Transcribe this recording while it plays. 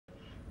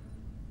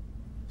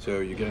So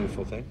you're getting the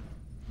full thing?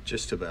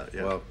 Just about,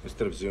 yeah. Well,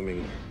 instead of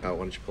zooming out,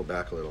 why don't you pull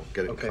back a little?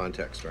 Get it Okay. in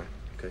context, right?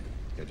 Okay.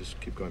 Yeah, just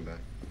keep going back.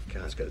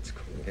 God, it's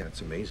cool. Yeah,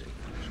 it's amazing.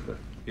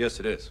 Yes,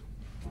 it is.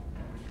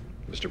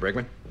 Mr.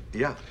 Bregman?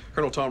 Yeah,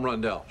 Colonel Tom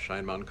Rundell,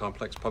 Cheyenne Mountain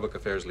Complex Public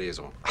Affairs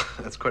Liaison.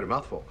 that's quite a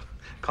mouthful.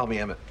 Call me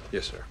Emmett.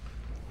 Yes, sir.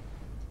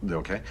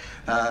 Okay.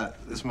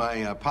 This is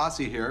my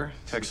posse here.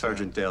 Tech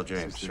Sergeant Dale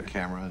James. Mr.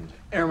 Camera and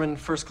Airman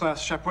First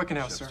Class Shep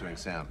Wickenhouse, Shep's sir. doing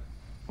Sam.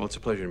 Well, it's a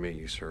pleasure to meet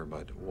you, sir,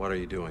 but what are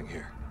you doing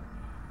here?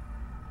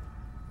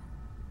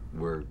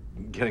 We're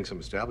getting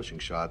some establishing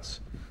shots,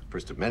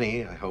 first of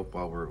many, I hope,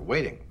 while we're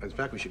waiting. In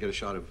fact, we should get a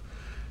shot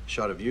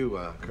of you,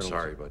 I'm Colonel.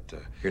 sorry, but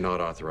you're not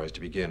authorized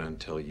to begin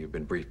until you've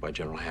been briefed by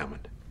General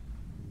Hammond.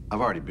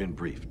 I've already been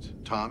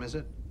briefed. Tom, is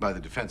it? By the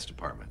Defense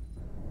Department.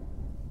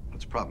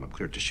 What's the problem? I'm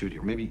cleared to shoot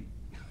here. Maybe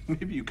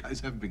you guys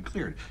haven't been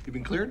cleared. You've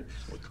been cleared?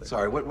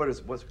 Sorry,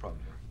 what's the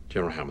problem here?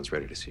 General Hammond's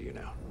ready to see you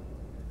now.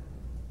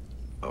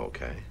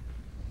 Okay.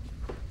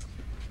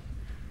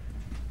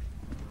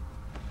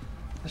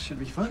 This should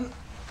be fun.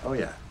 Oh,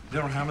 yeah.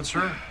 General Hammond,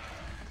 sir.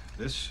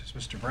 This is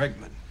Mr.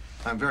 Bregman.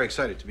 I'm very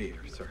excited to be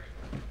here, sir.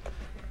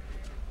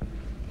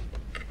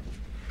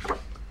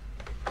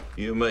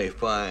 You may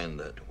find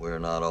that we're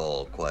not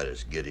all quite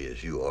as giddy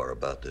as you are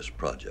about this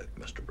project,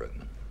 Mr.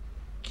 Bregman.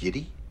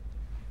 Giddy?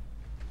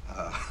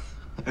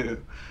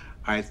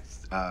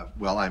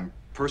 Well, I'm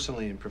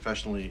personally and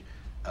professionally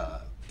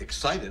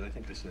excited. I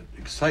think I said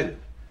excited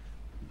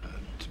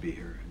to be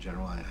here,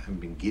 General. I haven't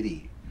been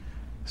giddy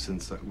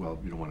since, well,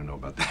 you don't want to know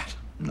about that.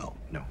 No.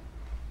 No.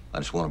 I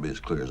just want to be as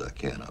clear as I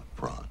can up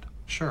front.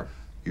 Sure.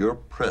 Your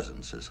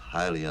presence is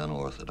highly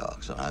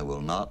unorthodox, and I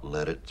will not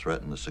let it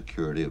threaten the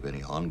security of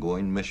any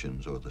ongoing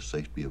missions or the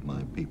safety of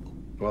my people.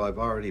 Well, I've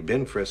already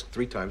been frisked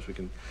 3 times. We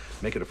can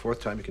make it a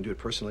 4th time. You can do it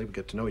personally. We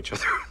get to know each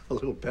other a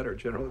little better,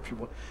 General, if you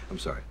want. I'm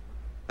sorry.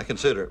 I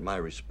consider it my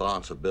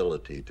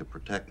responsibility to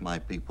protect my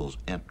people's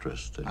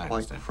interests, and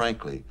quite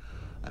frankly,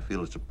 I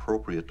feel it's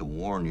appropriate to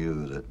warn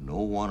you that no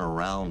one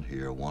around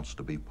here wants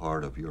to be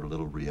part of your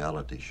little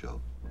reality show.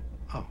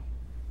 Oh,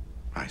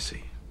 I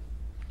see.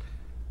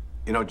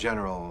 You know,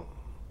 General,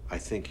 I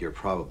think you're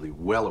probably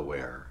well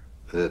aware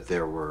that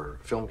there were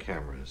film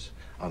cameras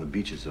on the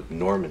beaches of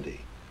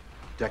Normandy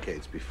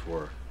decades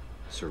before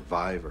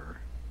Survivor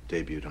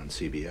debuted on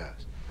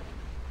CBS.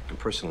 And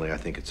personally, I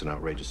think it's an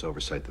outrageous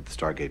oversight that the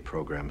Stargate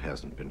program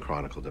hasn't been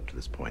chronicled up to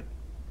this point.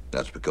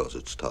 That's because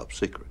it's top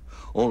secret.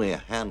 Only a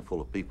handful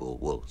of people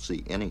will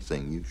see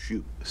anything you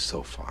shoot.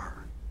 So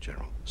far,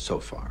 General, so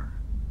far.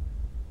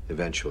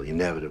 Eventually,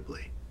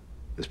 inevitably,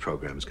 this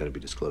program is going to be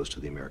disclosed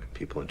to the American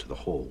people and to the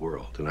whole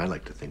world. And I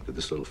like to think that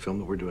this little film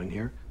that we're doing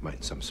here might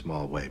in some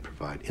small way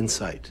provide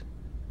insight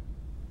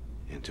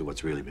into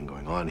what's really been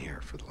going on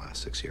here for the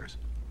last 6 years.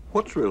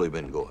 What's really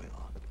been going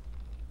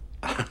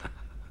on?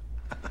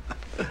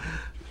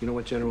 You know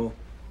what, General?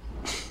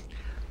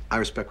 I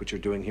respect what you're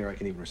doing here. I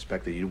can even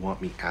respect that you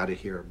want me out of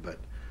here, but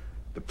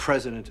the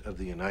President of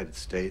the United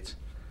States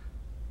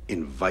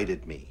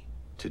invited me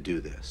to do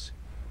this.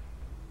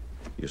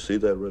 You see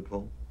that,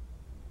 Redfall?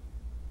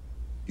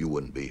 You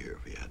wouldn't be here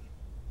if he hadn't.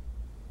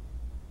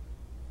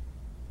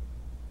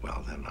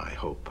 Well, then I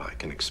hope I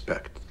can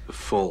expect the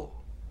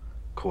full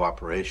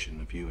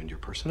cooperation of you and your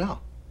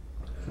personnel.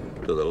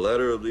 To the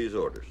letter of these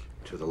orders.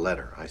 To the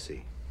letter, I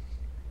see.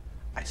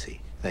 I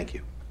see. Thank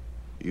you.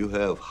 You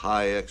have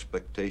high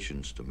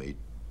expectations to meet.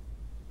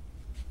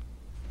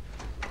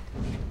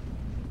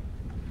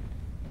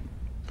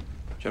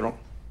 General?